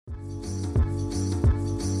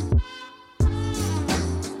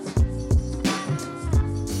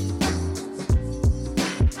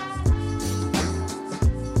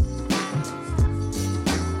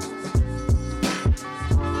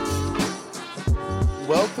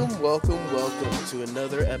Welcome to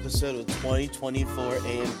another episode of 2024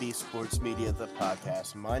 A&B Sports Media, the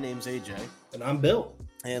podcast. My name's AJ. And I'm Bill.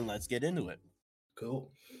 And let's get into it.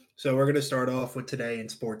 Cool. So we're going to start off with today in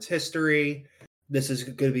sports history. This is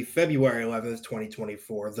going to be February 11th,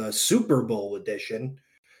 2024, the Super Bowl edition.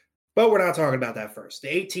 But we're not talking about that first. The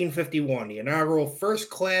 1851, the inaugural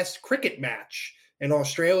first-class cricket match in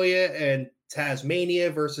Australia and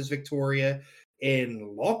Tasmania versus Victoria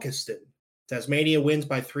in Launceston. Tasmania wins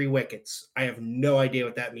by 3 wickets. I have no idea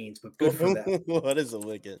what that means, but good for them. What is a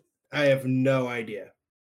wicket? I have no idea.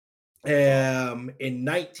 In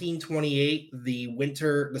 1928,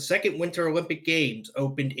 the second Winter Olympic Games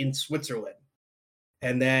opened in Switzerland.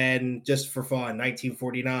 And then, just for fun,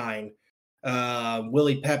 1949,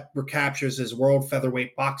 Willie Pep recaptures his world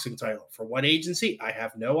featherweight boxing title. For what agency? I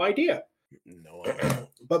have no idea. No idea.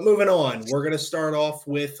 But moving on, we're going to start off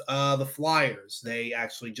with the Flyers. They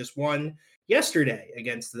actually just won yesterday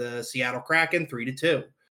against the Seattle Kraken 3-2.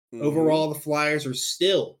 Mm-hmm. Overall, the Flyers are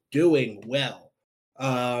still doing well.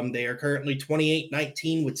 They are currently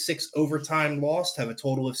 28-19 with 6 overtime lost, have a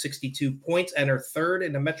total of 62 points, and are third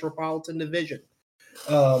in the Metropolitan Division.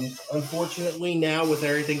 Unfortunately, now with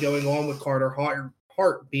everything going on with Carter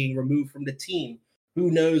Hart being removed from the team,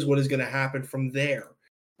 who knows what is going to happen from there.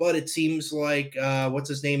 But it seems like what's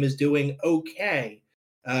his name is doing okay.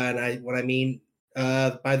 By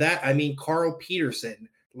that, I mean Carl Peterson.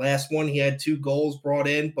 Last one, he had 2 goals brought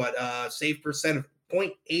in, but save percent of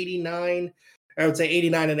 .89. I would say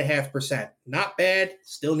 89.5%. Not bad.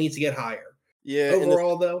 Still needs to get higher. Yeah.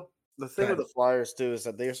 Overall, though. The thing with the Flyers, too, is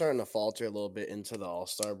that they're starting to falter a little bit into the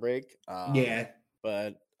All-Star break.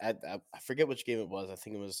 But I forget which game it was.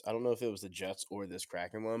 I don't know if it was the Jets or this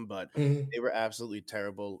Kraken one, but they were absolutely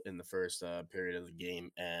terrible in the first period of the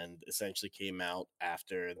game and essentially came out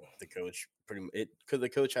after the coach because the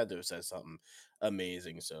coach had to have said something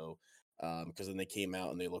amazing. So, because then they came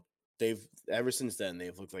out and ever since then,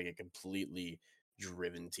 they've looked like a completely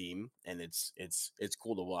driven team, and it's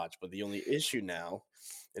cool to watch. But the only issue now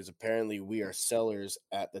is apparently we are sellers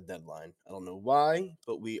at the deadline. I don't know why,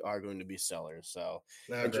 but we are going to be sellers. So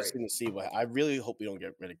interesting to see what. I really hope we don't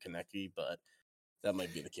get rid of Konecny, but that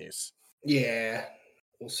might be the case. Yeah,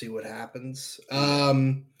 we'll see what happens.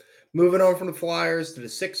 Moving on from the Flyers to the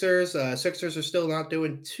Sixers. Sixers are still not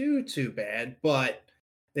doing too bad, but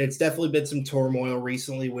it's definitely been some turmoil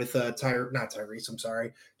recently with Joel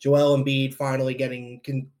Embiid finally getting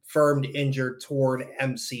confirmed injured torn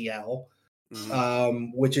MCL,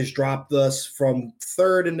 which has dropped us from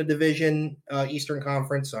 3rd in the division, Eastern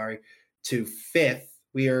Conference, to 5th.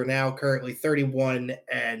 We are now currently 31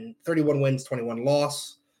 wins, 21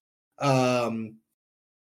 loss. Not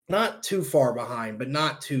too far behind, but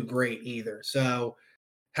not too great either. So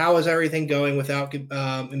how is everything going without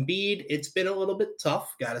Embiid? It's been a little bit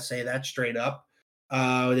tough, got to say that straight up.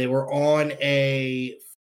 They were on a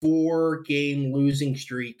 4-game losing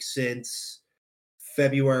streak since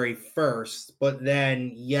February 1st, but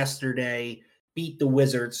then yesterday beat the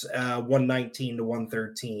Wizards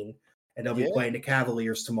 119-113, and they'll be playing the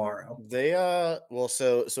Cavaliers tomorrow. They so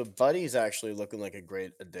Buddy's actually looking like a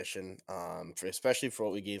great addition, especially for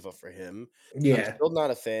what we gave up for him. Yeah, I'm still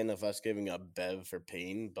not a fan of us giving up Bev for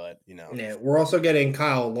Payne, but yeah, we're also getting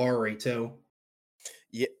Kyle Lowry too.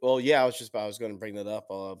 Yeah, well, yeah, I was going to bring that up,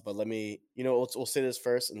 but let me, we'll say this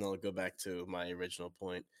first, and then I'll go back to my original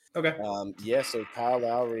point. Okay. So Kyle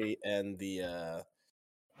Lowry and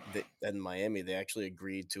and Miami, they actually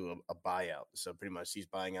agreed to a buyout. So pretty much he's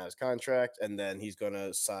buying out his contract, and then he's going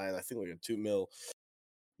to sign, I think, like a $2 million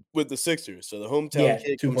with the Sixers. So the hometown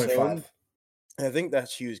kid comes home. And I think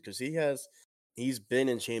that's huge because he's been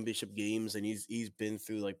in championship games and he's been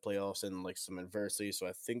through like playoffs and like some adversity. So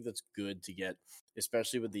I think that's good to get,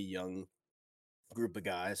 especially with the young group of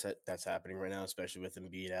guys that's happening right now, especially with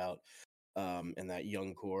Embiid out. And that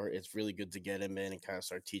young core, it's really good to get him in and kind of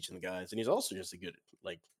start teaching the guys. And he's also just a good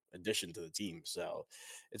addition to the team, so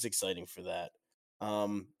it's exciting for that.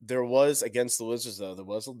 There was against the Wizards though, there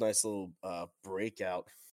was a nice little breakout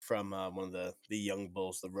from one of the young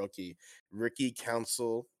bulls, the rookie Ricky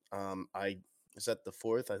Council. Is that the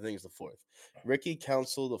 4th? I think it's the 4th. Ricky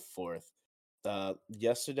Council the 4th.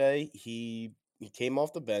 Yesterday he came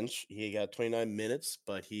off the bench. He got 29 minutes,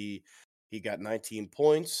 but he got 19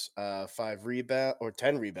 points, 10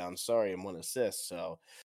 rebounds, and 1 assist. So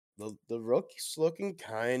the rookie's looking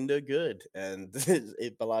kind of good. And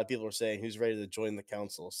a lot of people are saying who's ready to join the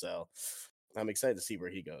council. So I'm excited to see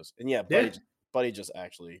where he goes. And Buddy just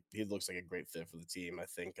actually, he looks like a great fit for the team. I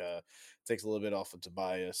think takes a little bit off of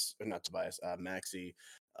Maxey.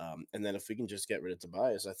 And then if we can just get rid of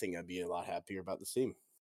Tobias, I think I'd be a lot happier about the team.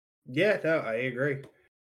 Yeah, no, I agree.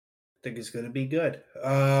 think it's going to be good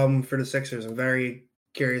for the Sixers. I'm very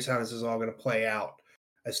curious how this is all going to play out.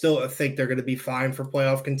 I still think they're going to be fine for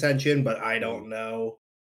playoff contention, but I don't know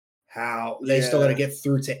how. They still got to get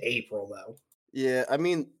through to April, though. Yeah, I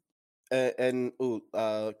mean,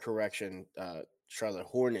 correction, Charlotte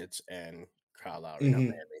Hornets and Kyle Lowry,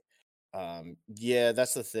 not Miami. Yeah,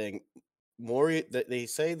 that's the thing. They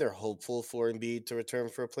say they're hopeful for Embiid to return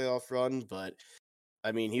for a playoff run, but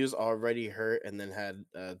I mean, he was already hurt and then had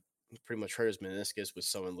pretty much hurt his meniscus with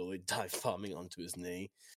someone literally dive bombing onto his knee.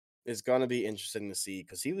 It's gonna be interesting to see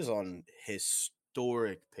because he was on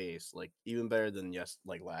historic pace, like even better than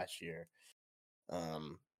last year. I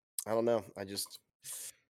don't know. I don't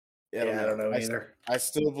know. I don't know either. I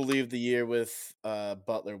still believe the year with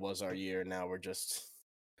Butler was our year. Now we're just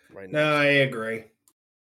right now. No, I agree.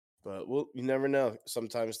 But you never know.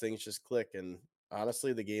 Sometimes things just click. And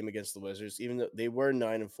honestly, the game against the Wizards, even though they were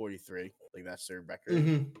 9-43, like that's their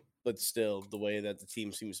record, but still, the way that the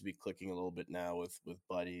team seems to be clicking a little bit now with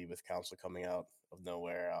Buddy, with Council coming out of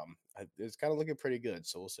nowhere, it's kind of looking pretty good.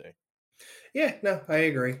 So we'll see. Yeah, no, I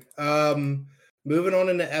agree. Moving on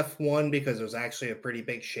into F1 because there's actually a pretty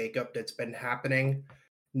big shakeup that's been happening.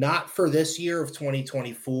 Not for this year of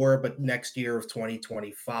 2024, but next year of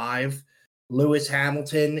 2025. Lewis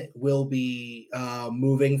Hamilton will be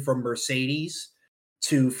moving from Mercedes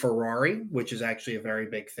to Ferrari, which is actually a very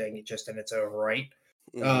big thing just in its own right.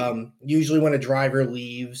 Usually when a driver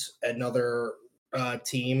leaves another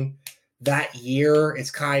team that year,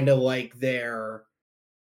 it's kind of like their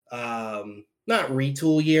not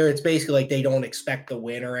retool year. It's basically like they don't expect the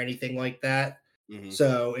win or anything like that.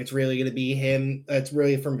 So it's really going to be him. It's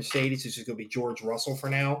really for Mercedes. It's just going to be George Russell for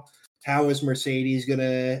now. How is Mercedes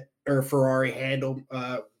or Ferrari handle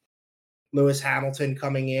Lewis Hamilton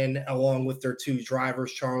coming in along with their two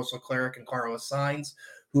drivers, Charles Leclerc and Carlos Sainz,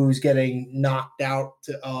 who's getting knocked out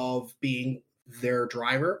of being their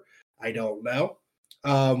driver? I don't know.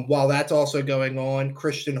 While that's also going on,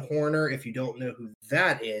 Christian Horner, if you don't know who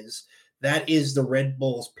that is the Red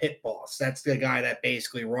Bull's pit boss. That's the guy that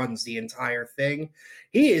basically runs the entire thing.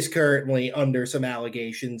 He is currently under some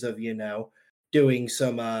allegations of, doing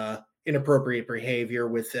some inappropriate behavior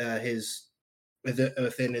within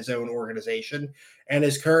his own organization, and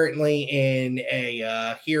is currently in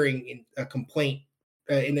a hearing, a complaint,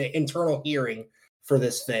 in an internal hearing for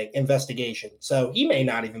this investigation. So he may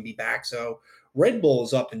not even be back. So Red Bull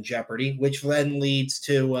is up in jeopardy, which then leads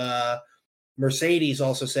to Mercedes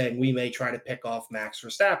also saying we may try to pick off Max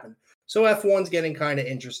Verstappen. So F1's getting kind of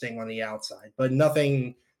interesting on the outside, but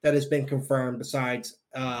nothing that has been confirmed besides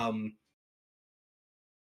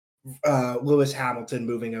Lewis Hamilton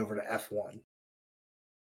moving over to F1.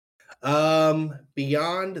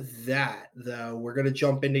 Beyond that, though, we're going to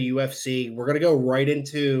jump into UFC. We're going to go right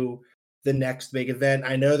into the next big event.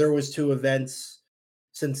 I know there was 2 events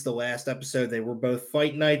since the last episode. They were both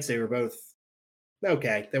fight nights. They were both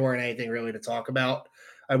okay. There weren't anything really to talk about.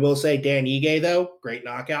 I will say Dan Ige, though, great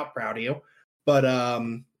knockout. Proud of you. But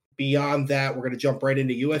beyond that, we're going to jump right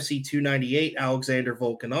into UFC 298, Alexander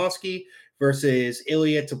Volkanovski versus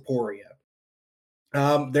Ilia Topuria.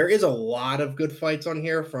 There is a lot of good fights on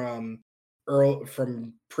here from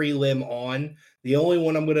prelim on. The only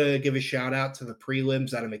one I'm going to give a shout out to the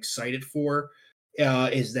prelims that I'm excited for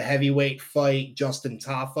is the heavyweight fight, Justin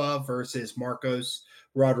Tafa versus Marcos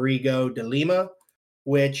Rodrigo de Lima,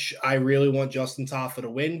 which I really want Justin Tafa to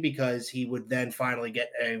win because he would then finally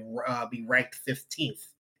get be ranked 15th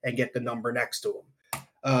and get the number next to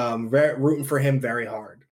him. Rooting for him very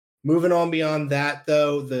hard. Moving on beyond that,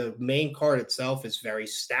 though, the main card itself is very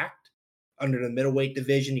stacked. Under the middleweight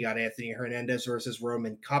division, you got Anthony Hernandez versus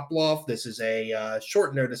Roman Kopylov. This is a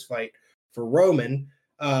short notice fight for Roman,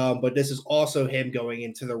 but this is also him going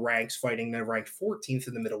into the ranks, fighting the ranked 14th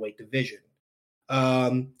in the middleweight division.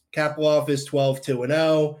 Kopylov is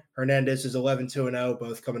 12-2-0. Hernandez is 11-2-0,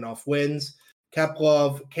 both coming off wins.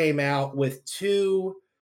 Kopylov came out with 2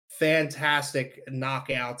 fantastic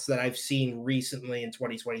knockouts that I've seen recently in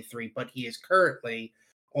 2023, but he is currently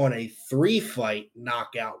on a 3-fight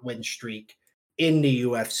knockout win streak in the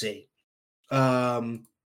UFC. And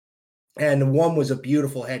one was a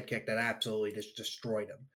beautiful head kick that absolutely just destroyed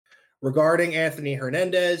him. Regarding Anthony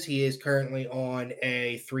Hernandez, he is currently on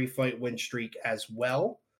a 3-fight win streak as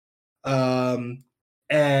well. And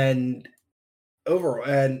overall,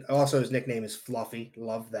 and also his nickname is Fluffy.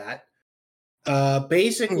 Love that.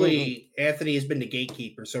 Basically, Anthony has been the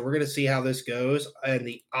gatekeeper, so we're going to see how this goes. And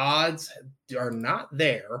the odds are not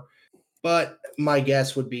there, but my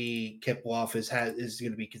guess would be Kopylov is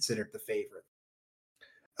going to be considered the favorite.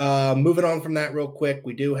 Moving on from that real quick,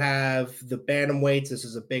 we do have the bantamweights. This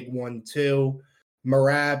is a big one too.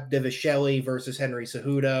 Merab Dvalishvili versus Henry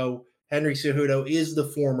Cejudo. Henry Cejudo is the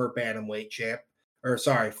former bantamweight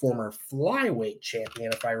former flyweight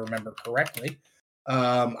champion, if I remember correctly.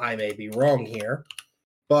 I may be wrong here.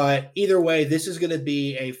 But either way, this is going to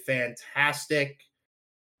be a fantastic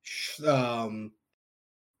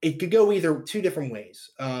it could go either two different ways.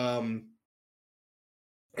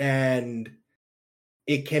 And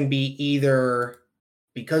it can be either,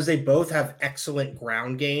 because they both have excellent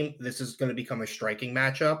ground game, this is going to become a striking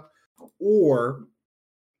matchup, or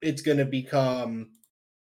it's going to become,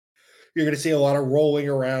 you're going to see a lot of rolling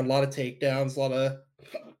around, a lot of takedowns, a lot of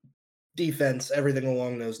defense, everything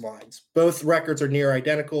along those lines. Both records are near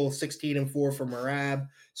identical, 16-4 for Merab,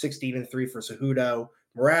 16-3 for Cejudo.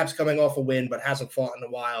 Merab's coming off a win, but hasn't fought in a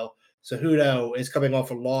while. Cejudo is coming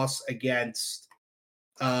off a loss against,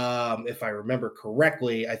 if I remember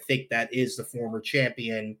correctly, I think that is the former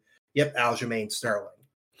champion. Yep, Aljamain Sterling.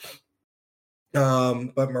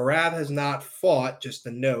 But Merab has not fought, just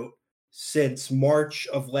a note, since March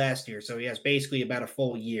of last year. So he has basically about a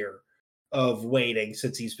full year of waiting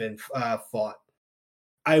since he's been fought.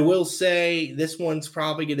 I will say this one's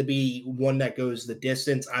probably going to be one that goes the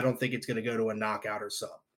distance. I don't think it's going to go to a knockout or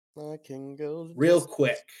sub. I can go real distance.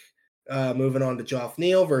 Quick. Moving on to Geoff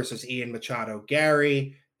Neal versus Ian Machado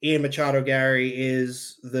Garry. Ian Machado Garry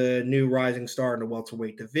is the new rising star in the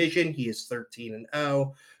welterweight division. He is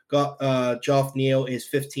 13-0. Geoff Neal is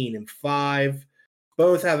 15-5.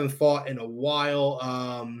 Both haven't fought in a while.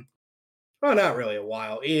 Well, not really a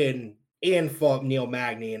while. Ian fought Neil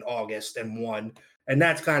Magny in August and won. And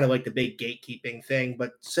that's kind of like the big gatekeeping thing.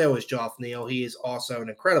 But so is Geoff Neal. He is also an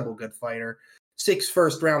incredible good fighter. 6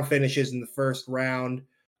 first-round finishes in the first round.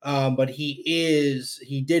 But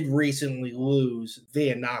he did recently lose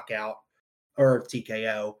via knockout or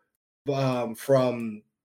TKO from,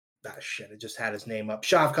 I just had his name up,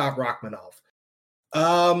 Shavkat Rakhmonov.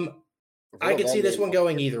 I could see this one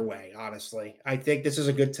going either way, honestly. I think this is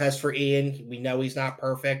a good test for Ian. We know he's not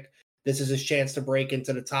perfect. This is his chance to break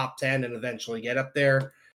into the top 10 and eventually get up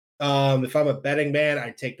there. If I'm a betting man,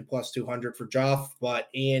 I'd take the plus 200 for Geoff, but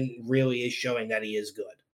Ian really is showing that he is good.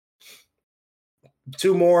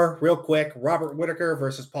 2 more real quick. Robert Whitaker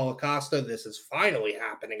versus Paulo Costa. This is finally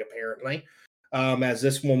happening, apparently, as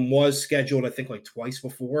this one was scheduled, I think, like twice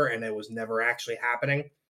before, and it was never actually happening.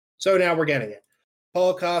 So now we're getting it.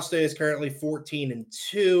 Paulo Costa is currently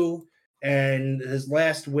 14-2, and his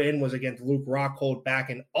last win was against Luke Rockhold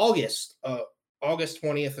back in August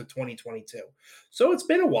 20th of 2022. So it's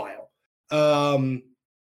been a while.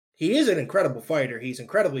 He is an incredible fighter. He's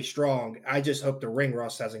incredibly strong. I just hope the ring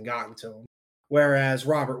rust hasn't gotten to him. Whereas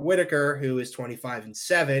Robert Whitaker, who is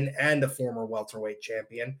 25-7 and a former welterweight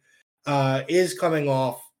champion, is coming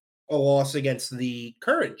off a loss against the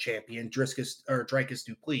current champion, Dricus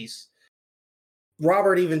Du Plessis.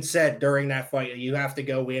 Robert even said during that fight, you have to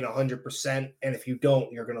go in 100%, and if you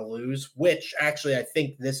don't, you're going to lose, which actually I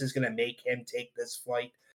think this is going to make him take this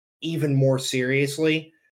fight even more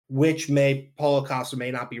seriously, which Paulo Costa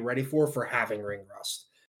may not be ready for having ring rust.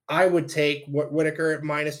 I would take Whitaker at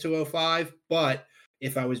minus 205, but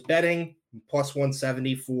if I was betting, plus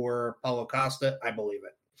 170 for Paulo Costa, I believe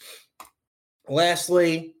it.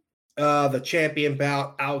 Lastly, the champion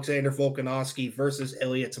bout, Alexander Volkanovski versus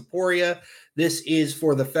Ilia Topuria. This is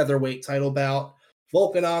for the featherweight title bout.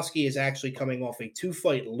 Volkanovski is actually coming off a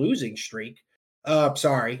 2-fight losing streak.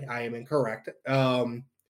 Sorry, I am incorrect.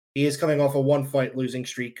 He is coming off a 1-fight losing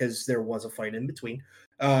streak because there was a fight in between.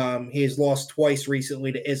 He has lost twice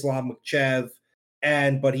recently to Islam Makhachev,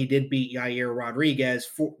 but he did beat Yair Rodriguez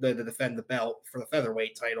to defend the belt for the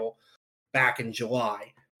featherweight title back in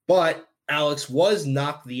July. But Alex was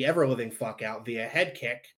knocked the ever-living fuck out via head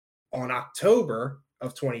kick on October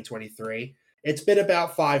of 2023. It's been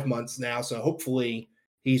about 5 months now, so hopefully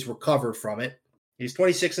he's recovered from it. He's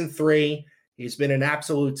 26-3. He's been an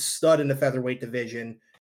absolute stud in the featherweight division.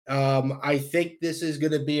 I think this is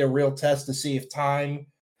going to be a real test to see if time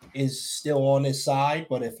is still on his side,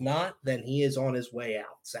 but if not, then he is on his way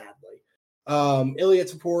out, sadly. Ilia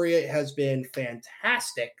Topuria has been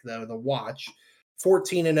fantastic, though, to watch.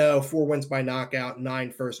 14-0, 4 wins by knockout,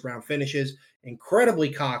 9 first-round finishes. Incredibly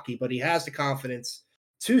cocky, but he has the confidence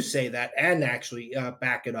to say that and actually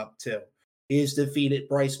back it up, too. He's defeated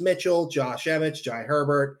Bryce Mitchell, Josh Emmett, Jai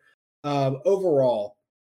Herbert. Overall,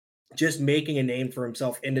 just making a name for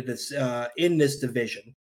himself in this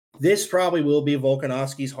division. This probably will be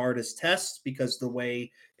Volkanovski's hardest test because the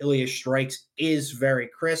way Ilia strikes is very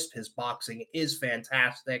crisp. His boxing is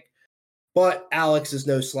fantastic. But Alex is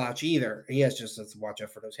no slouch either. He has just to watch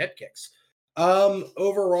out for those head kicks.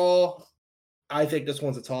 Overall, I think this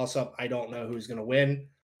one's a toss-up. I don't know who's going to win.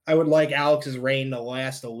 I would like Alex's reign to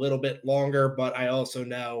last a little bit longer, but I also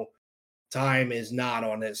know time is not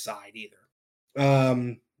on his side either.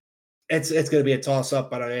 It's going to be a toss up,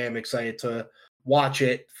 but I am excited to watch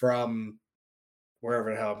it from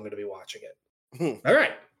wherever the hell I'm going to be watching it. All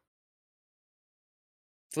right.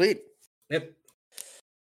 Sweet. Yep.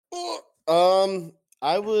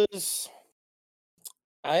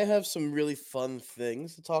 I have some really fun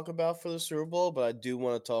things to talk about for the Super Bowl, but I do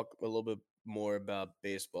want to talk a little bit more about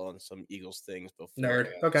baseball and some Eagles things before.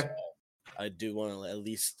 Nerd. Okay. So I do want to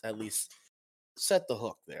at least set the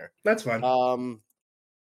hook there. That's fine.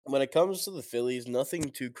 When it comes to the Phillies, nothing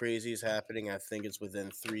too crazy is happening. I think it's within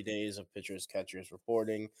 3 days of pitchers catchers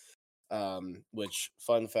reporting. Which,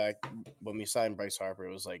 fun fact, when we signed Bryce Harper,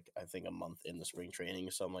 it was like I think a month in the spring training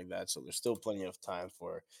or something like that. So there's still plenty of time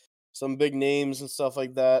for some big names and stuff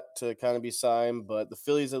like that to kind of be signed. But the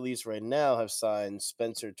Phillies, at least right now, have signed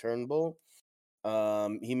Spencer Turnbull.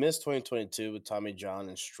 He missed 2022 with Tommy John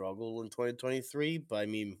and struggled in 2023. But I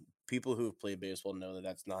mean, people who have played baseball know that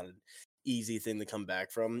that's not an easy thing to come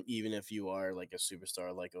back from, even if you are like a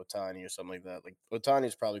superstar like Ohtani or something like that. Like Ohtani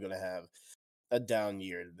is probably going to have a down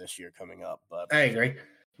year this year coming up, but I agree. I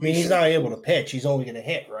mean, he's not able to pitch; he's only going to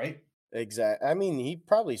hit, right? Exactly. I mean, he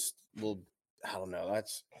probably will. I don't know.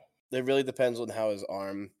 It really depends on how his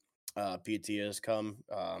arm PT has come.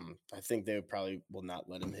 I think they probably will not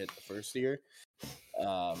let him hit the first year,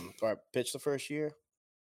 or pitch the first year,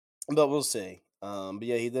 but we'll see. But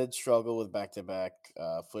yeah, he did struggle with back-to-back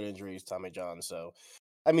foot injuries, Tommy John. So,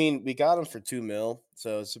 I mean, we got him for $2 million,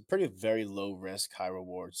 so it's a very low risk, high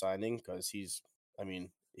reward signing because he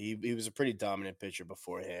was a pretty dominant pitcher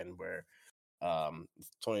beforehand. Where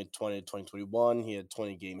 2020, 2021, he had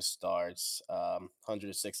 20 game starts,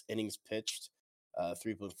 106 innings pitched,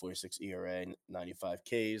 3.46 ERA, 95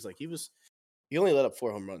 Ks. Like he only let up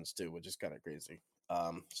 4 home runs too, which is kind of crazy.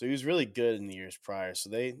 So he was really good in the years prior.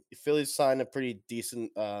 So the Phillies signed a pretty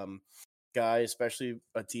decent guy, especially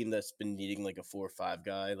a team that's been needing like a 4 or 5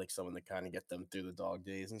 guy, like someone to kind of get them through the dog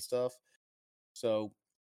days and stuff. So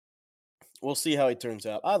we'll see how he turns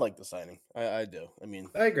out. I like the signing. I do. I mean,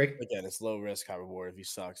 I agree. Again, it's low risk, high reward. If he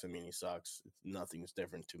sucks, I mean, he sucks. Nothing's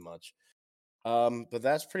different too much. But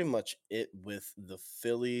that's pretty much it with the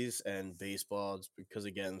Phillies and baseball. It's because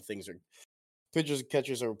again, pitchers and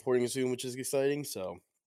catchers are reporting soon, which is exciting. So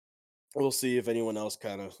we'll see if anyone else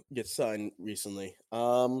kind of gets signed recently.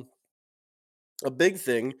 A big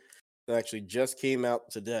thing that actually just came out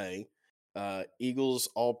today. Eagles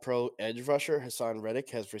All-Pro edge rusher Hassan Reddick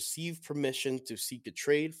has received permission to seek a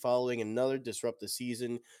trade following another disruptive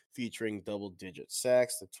season featuring double-digit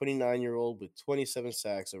sacks. The 29-year-old with 27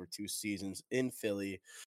 sacks over 2 seasons in Philly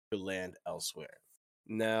to land elsewhere.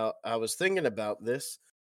 Now, I was thinking about this.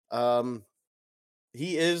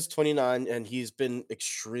 He is 29 and he's been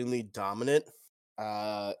extremely dominant.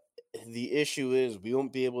 The issue is we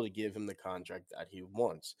won't be able to give him the contract that he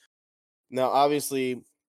wants. Now, obviously,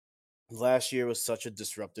 last year was such a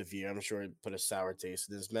disruptive year. I'm sure it put a sour taste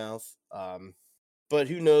in his mouth. But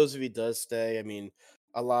who knows if he does stay? I mean,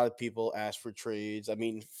 a lot of people ask for trades. I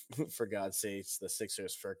mean, for God's sakes, the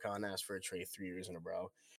Sixers Furkan asked for a trade 3 years in a row.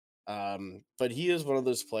 But he is one of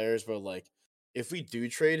those players where, like, if we do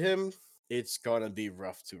trade him, it's gonna be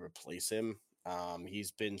rough to replace him.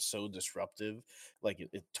 He's been so disruptive, like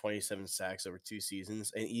 27 sacks over 2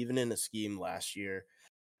 seasons, and even in a scheme last year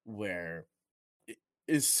where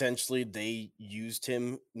essentially they used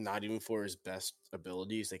him not even for his best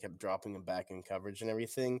abilities. They kept dropping him back in coverage and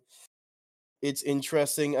everything. It's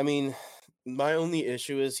interesting. I mean, my only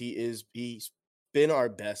issue is he's been our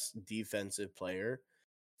best defensive player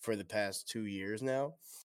for the past 2 years now.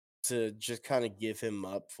 To just kind of give him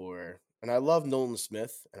up for, and I love Nolan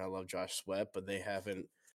Smith and I love Josh Sweat, but they haven't.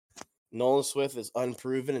 Nolan Smith is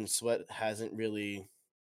unproven and Sweat hasn't really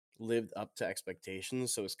lived up to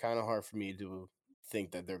expectations, so it's kind of hard for me to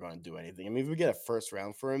think that they're going to do anything. I mean, if we get a first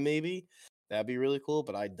round for him, maybe that'd be really cool,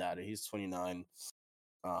 but I doubt it. He's 29.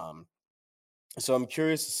 So I'm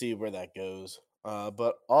curious to see where that goes.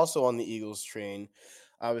 But also on the Eagles train,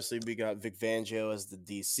 obviously we got Vic Fangio as the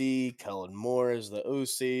DC, Kellen Moore as the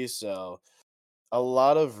OC. So a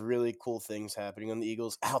lot of really cool things happening on the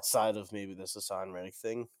Eagles outside of maybe this Hassan Reddick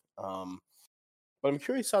thing. But I'm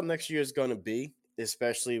curious how next year is going to be,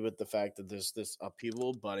 especially with the fact that there's this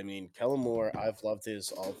upheaval. But I mean, Kellen Moore, I've loved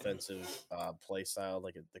his offensive play style,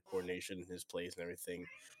 like the coordination, his plays, and everything,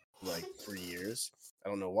 like for years. I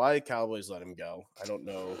don't know why the Cowboys let him go. I don't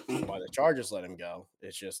know why the Chargers let him go.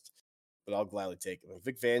 It's just, but I'll gladly take him. And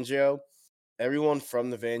Vic Fangio, everyone from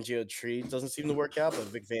the Fangio tree doesn't seem to work out, but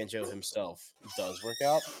Vic Fangio himself does work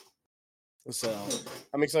out. So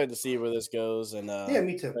I'm excited to see where this goes, and yeah,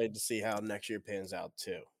 me too. excited to see how next year pans out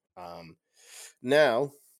too.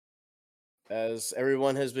 Now, as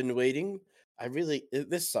everyone has been waiting,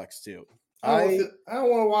 this sucks too. I don't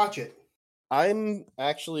want to watch it. I'm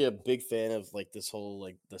actually a big fan of like this whole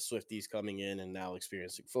like the Swifties coming in and now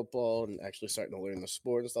experiencing football and actually starting to learn the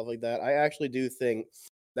sport and stuff like that. I actually do think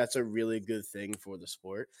that's a really good thing for the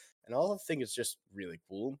sport, and all I think it's just really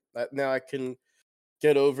cool. Now I can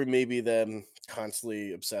get over maybe them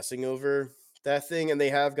constantly obsessing over that thing, and they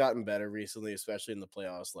have gotten better recently, especially in the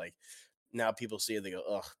playoffs. Like now people see it, they go,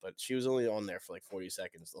 ugh, but she was only on there for like 40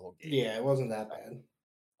 seconds the whole game. Yeah, it wasn't that bad.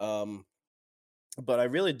 But I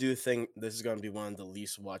really do think this is going to be one of the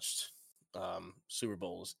least watched Super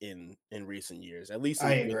Bowls in recent years, at least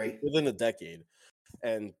I agree. within a decade.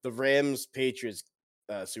 And the Rams Patriots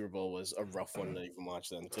Super Bowl was a rough one to even watch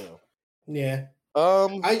then too. Yeah.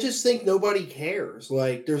 I just think nobody cares.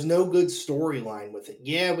 Like, there's no good storyline with it.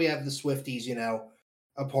 Yeah, we have the Swifties,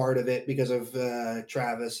 a part of it because of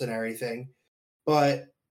Travis and everything, but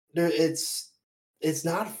it's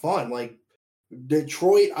not fun. Like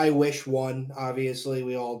Detroit, I wish won. Obviously,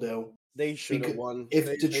 we all do. They should have won.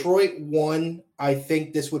 If Detroit won, I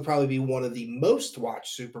think this would probably be one of the most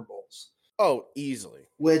watched Super Bowls. Oh, easily.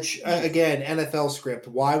 Which again, NFL script.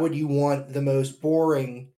 Why would you want the most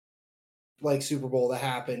boring like Super Bowl to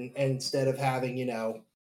happen, and instead of having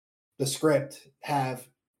the script have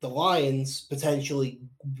the Lions potentially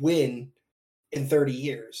win in 30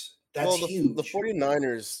 years? That's huge. The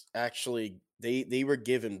 49ers actually they were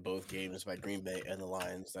given both games by Green Bay and the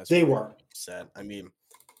Lions. They were said. I mean,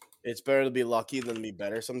 it's better to be lucky than to be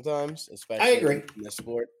better sometimes, especially I agree. in this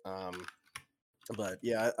sport. But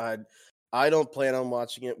yeah, I don't plan on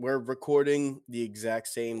watching it. We're recording the exact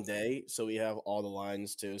same day, so we have all the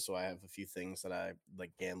lines too. So I have a few things that I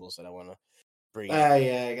like gambles that I want to bring.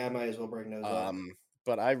 Yeah, I might as well bring those up.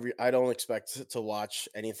 But I don't expect to watch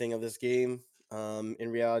anything of this game. In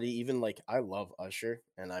reality, even like I love Usher,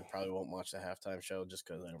 and I probably won't watch the halftime show just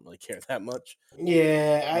because I don't really care that much.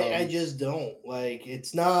 Yeah, I just don't like.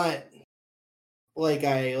 It's not like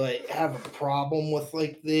I like have a problem with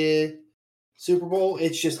like the Super Bowl.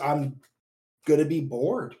 It's just I'm gonna be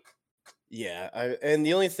bored. Yeah, and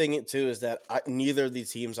the only thing too is that neither of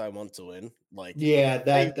these teams I want to win. Like, yeah,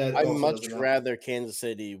 I'd much rather Kansas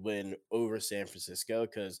City win over San Francisco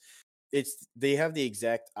because they have the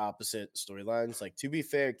exact opposite storylines. Like, to be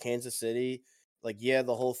fair, Kansas City, like, yeah,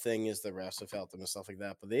 the whole thing is the refs have helped them and stuff like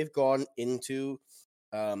that, but they've gone into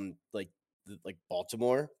like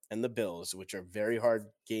Baltimore and the Bills, which are very hard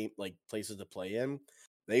places to play in.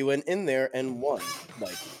 They went in there and won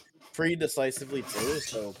like pretty decisively too.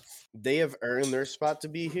 So they have earned their spot to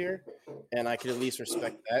be here, and I can at least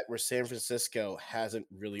respect that. Where San Francisco hasn't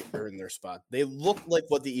really earned their spot. They look like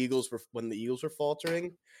what the Eagles were when the Eagles were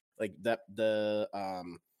faltering, like that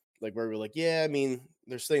like where we're like, yeah, I mean,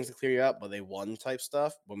 there's things to clear out, but they won type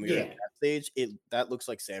stuff. When we were at that stage, that looks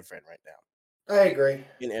like San Fran right now. I agree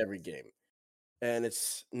in every game. And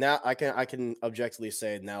it's now I can objectively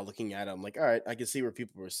say now looking at it, I'm like, all right, I can see where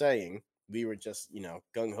people were saying. We were just,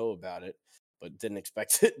 gung ho about it, but didn't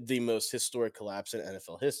expect it the most historic collapse in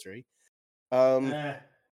NFL history. But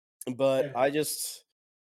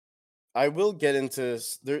I will get into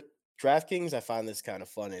their DraftKings. I find this kind of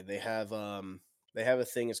funny. They have a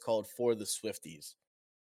thing. It's called For the Swifties.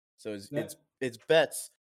 So it's bets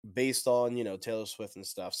based on Taylor Swift and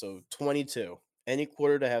stuff. So 22. Any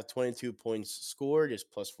quarter to have 22 points scored is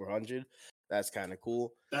plus 400. That's kind of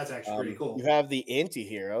cool. That's actually pretty cool. You have the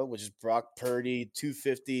anti-hero, which is Brock Purdy,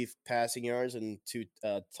 250 passing yards and 2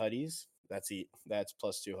 tutties. That's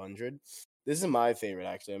plus 200. This is my favorite,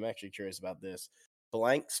 actually. I'm actually curious about this.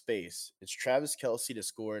 Blank space. It's Travis Kelce to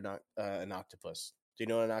score an octopus. Do you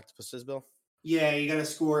know what an octopus is, Bill? Yeah, you got to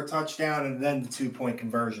score a touchdown and then the 2-point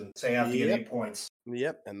conversion. So you have to get 8 points.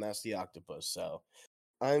 Yep, and that's the octopus. So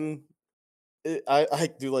I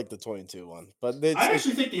do like the 22 one, but I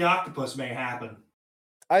actually think the octopus may happen.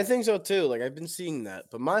 I think so too. Like I've been seeing that,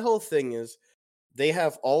 but my whole thing is they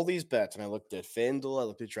have all these bets, and I looked at FanDuel, I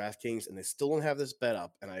looked at DraftKings, and they still don't have this bet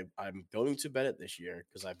up. And I'm going to bet it this year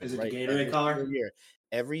because I've been Is it the Gatorade color?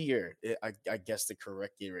 Every year, I guess the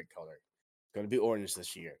correct Gatorade color. It's going to be orange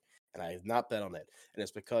this year, and I have not bet on it. And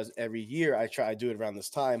it's because every year I do it around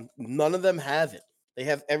this time. None of them have it. They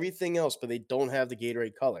have everything else, but they don't have the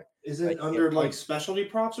Gatorade color. Is it under like specialty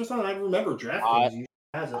props or something? I remember DraftKings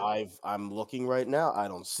has it. I'm looking right now. I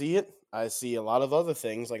don't see it. I see a lot of other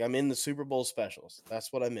things. Like I'm in the Super Bowl specials.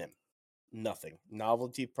 That's what I'm in. Nothing.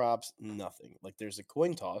 Novelty props, nothing. Like there's a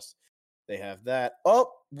coin toss. They have that. Oh,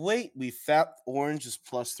 wait. We found orange is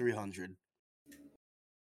plus 300.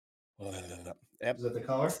 Yep. Is that the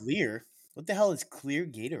color? Clear. What the hell is clear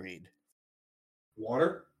Gatorade?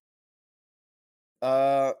 Water?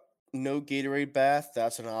 No Gatorade bath.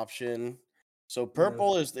 That's an option. So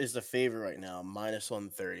purple is the favorite right now,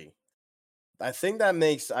 -130. I think that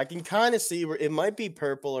makes I can kind of see where it might be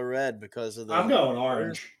purple or red because of the. I'm going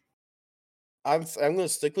orange. I'm gonna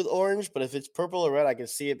stick with orange, but if it's purple or red, I can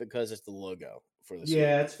see it because it's the logo for the.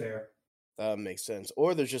 Yeah, that's fair. That makes sense.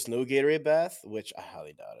 Or there's just no Gatorade bath, which I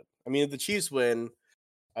highly doubt it. I mean, if the Chiefs win,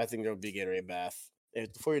 I think there will be Gatorade bath.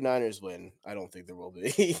 If the 49ers win, I don't think there will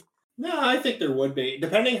be. No, I think there would be,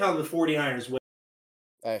 depending how the 49ers win.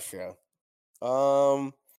 That's true.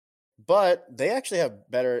 But they actually have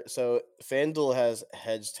better. So FanDuel has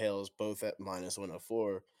heads tails both at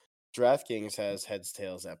 -104. DraftKings has heads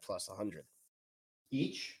tails at +100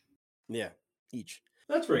 Each? Yeah, each.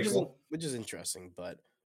 That's pretty cool. Which is interesting. But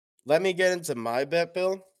let me get into my bet,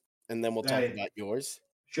 Bill, and then we'll talk about yours.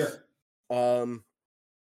 Sure.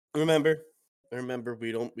 Remember,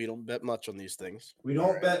 we don't bet much on these things. We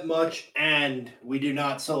don't bet much, and we do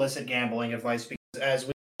not solicit gambling advice because, as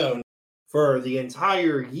we've known, for the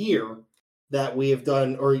entire year that we have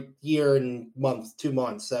done, or year and month, 2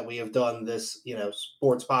 months that we have done this,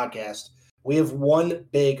 sports podcast, we have won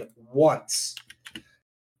big once.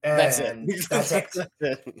 And that's it. That's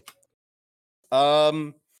it.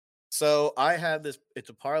 So I have this. It's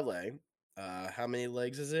a parlay. How many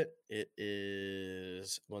legs is it? It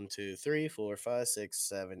is 1, 2, 3, 4, 5, 6,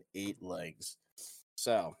 7, 8 legs.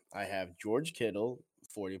 So I have George Kittle,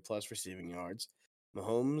 40+ receiving yards,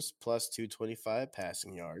 Mahomes plus 225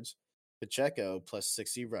 passing yards, Pacheco plus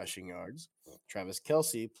 60 rushing yards, Travis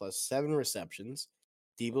Kelce plus 7 receptions,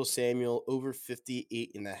 Deebo Samuel over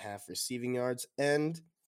 58.5 receiving yards, and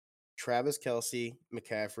Travis Kelce,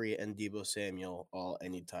 McCaffrey, and Deebo Samuel all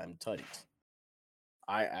anytime tutties.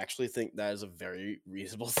 I actually think that is a very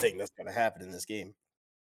reasonable thing that's going to happen in this game.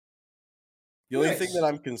 The only thing that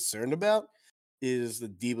I'm concerned about is the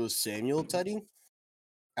Deebo Samuel tutty.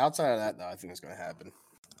 Outside of that, though, I think it's going to happen.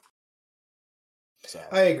 So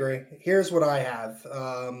I agree. Here's what I have.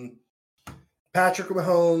 Patrick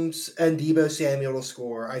Mahomes and Deebo Samuel to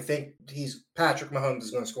score. I think Patrick Mahomes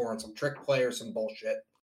is going to score on some trick play or some bullshit.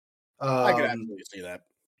 I could absolutely see that.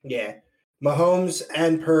 Yeah. Mahomes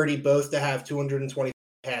and Purdy both to have 220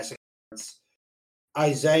 passing yards.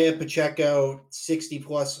 Isaiah Pacheco,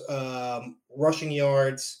 60+ rushing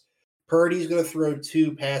yards. Purdy's going to throw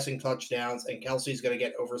 2 passing touchdowns, and Kelce's going to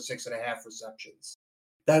get over 6.5 receptions.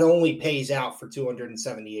 That only pays out for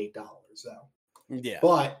 $278, though. Yeah.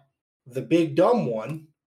 But the big dumb one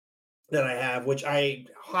that I have, which I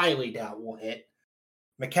highly doubt will hit,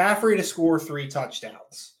 McCaffrey to score 3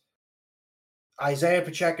 touchdowns. Isaiah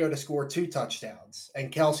Pacheco to score 2 touchdowns,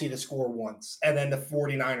 and Kelce to score once, and then the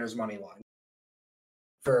 49ers money line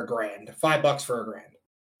for $1,000, $5 for $1,000.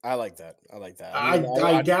 I like that.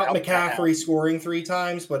 I doubt McCaffrey scoring 3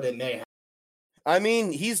 times, but it may happen. I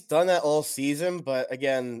mean, he's done that all season, but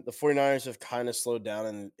again, the 49ers have kind of slowed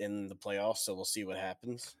down in the playoffs, so we'll see what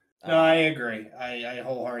happens. No, I agree. I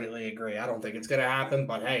wholeheartedly agree. I don't think it's going to happen,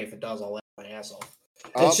 but hey, if it does, I'll let my ass off.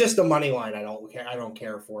 It's just the money line I don't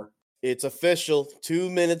care for. It's official. 2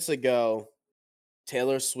 minutes ago,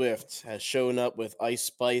 Taylor Swift has shown up with Ice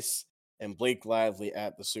Spice and Blake Lively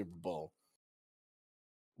at the Super Bowl.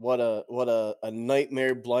 What a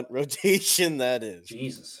nightmare blunt rotation that is.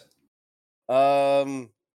 Jesus. I'm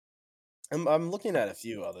looking at a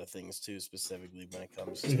few other things too, specifically when it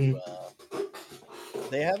comes to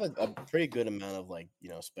they have a pretty good amount of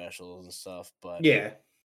specials and stuff, but yeah,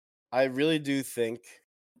 I really do think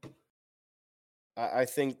I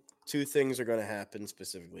think 2 things are going to happen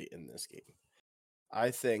specifically in this game.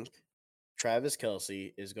 I think Travis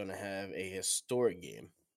Kelce is going to have a historic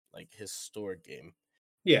game.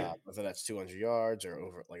 Yeah. Whether that's 200 yards or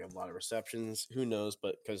over a lot of receptions, who knows?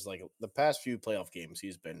 But because the past few playoff games,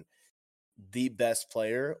 he's been the best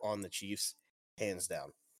player on the Chiefs, hands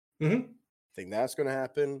down. Mm-hmm. I think that's going to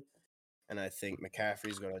happen, and I think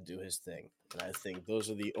McCaffrey's going to do his thing. And I think those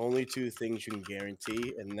are the only 2 things you can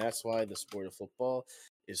guarantee, and that's why the sport of football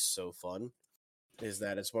is so fun. Is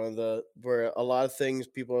that it's one of where a lot of things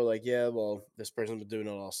people are like, yeah, well, this person's been doing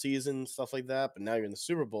it all season, stuff like that, but now you're in the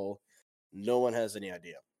Super Bowl. No one has any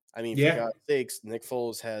idea. I mean, for God's sakes, Nick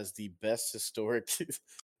Foles has the best historic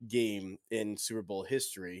game in Super Bowl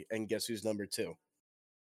history, and guess who's number 2?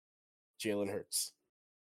 Jalen Hurts.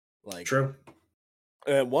 True.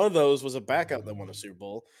 One of those was a backup that won a Super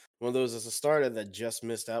Bowl. One of those is a starter that just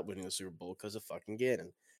missed out winning the Super Bowl because of fucking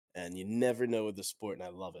Gannon. And you never know with the sport, and I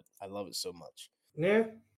love it. I love it so much. Yeah.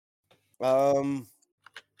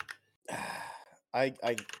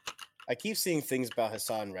 I I keep seeing things about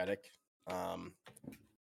Hassan Reddick.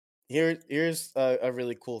 Here's a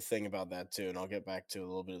really cool thing about that too, and I'll get back to a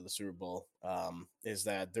little bit of the Super Bowl. Is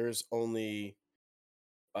that there's only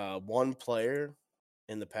one player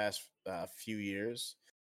in the past few years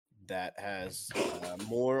that has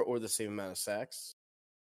more or the same amount of sacks,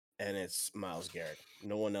 and it's Myles Garrett.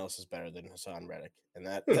 No one else is better than Hassan Reddick, and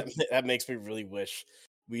that makes me really wish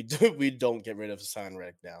we don't get rid of Hassan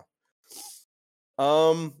Reddick now.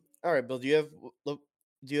 All right, Bill. Do you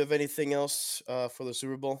have anything else for the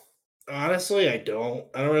Super Bowl? Honestly, I don't.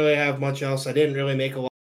 I don't really have much else. I didn't really make a lot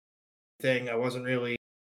of thing. I wasn't really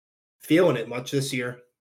feeling it much this year.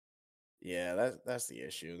 Yeah, that's the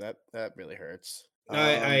issue. That really hurts.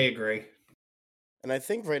 I agree. And I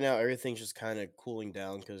think right now everything's just kind of cooling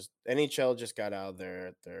down because NHL just got out of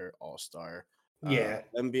their All-Star. Yeah.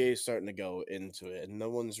 NBA is starting to go into it, and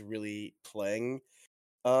no one's really playing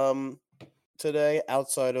today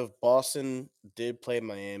outside of Boston did play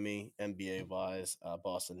Miami NBA wise.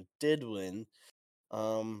 Boston did win.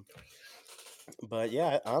 But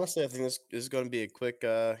yeah, honestly, I think this is going to be a quick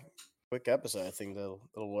episode. I think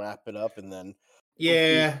it'll wrap it up, and then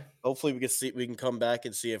hopefully we can come back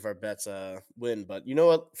and see if our bets win. But you know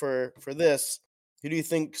what? For this, who do you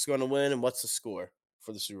think is going to win, and what's the score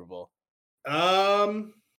for the Super Bowl?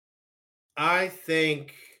 I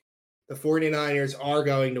think the 49ers are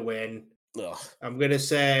going to win. Ugh. I'm going to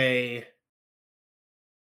say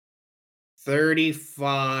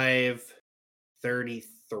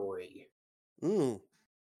 35-33.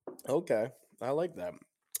 Okay. I like that.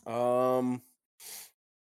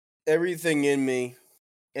 Everything in me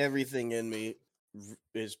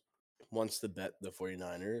is wants to bet the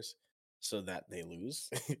 49ers so that they lose.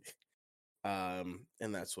 And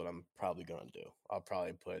that's what I'm probably going to do. I'll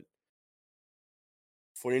probably put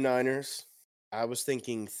 49ers. I was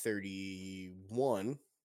thinking 31-28.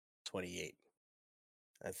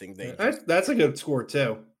 I think that's a good score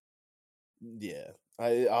too. Yeah.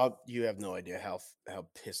 You have no idea how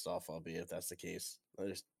pissed off I'll be if that's the case.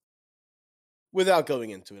 Without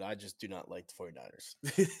going into it, I just do not like the 49ers.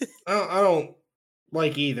 I don't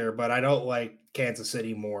like either, but I don't like Kansas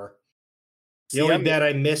City more. The only bet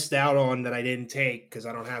I missed out on that I didn't take because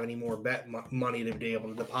I don't have any more bet money to be able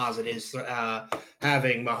to deposit is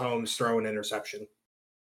having Mahomes throw an interception.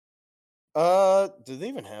 Do they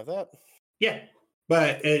even have that? Yeah,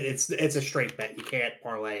 but it's a straight bet. You can't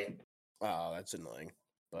parlay it. Oh, that's annoying.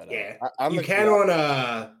 But yeah, you can on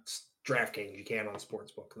DraftKings. You can on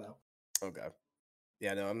Sportsbook though. Okay.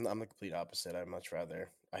 Yeah, no, I'm the complete opposite. I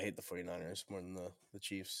hate the 49ers more than the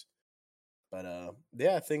Chiefs. But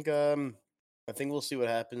yeah, I think we'll see what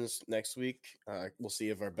happens next week. We'll see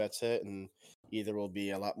if our bets hit, and either we'll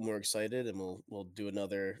be a lot more excited and we'll do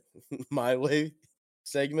another My Way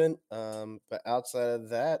segment. But outside of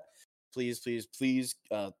that, please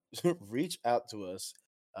reach out to us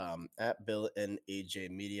at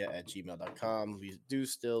billandajmedia@gmail.com. We do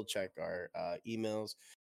still check our emails.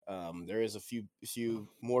 There is a few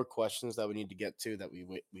more questions that we need to get to that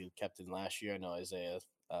we kept in last year. I know Isaiah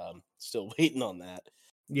still waiting on that.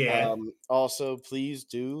 Yeah. Also, please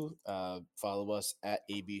do follow us at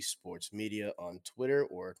AB Sports Media on Twitter,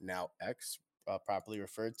 or now X, properly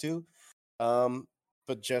referred to.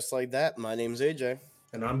 But just like that, my name's AJ.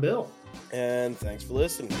 And I'm Bill. And thanks for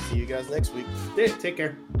listening. See you guys next week. Yeah, take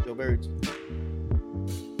care. Go Birds.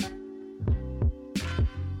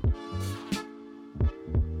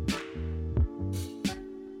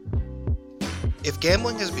 If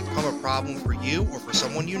gambling has become a problem for you or for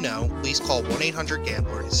someone you know, please call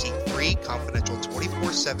 1-800-GAMBLER to seek free, confidential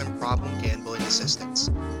 24/7 problem gambling assistance.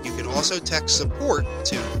 You can also text support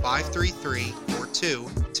to 53342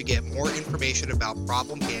 to get more information about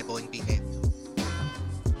problem gambling behavior.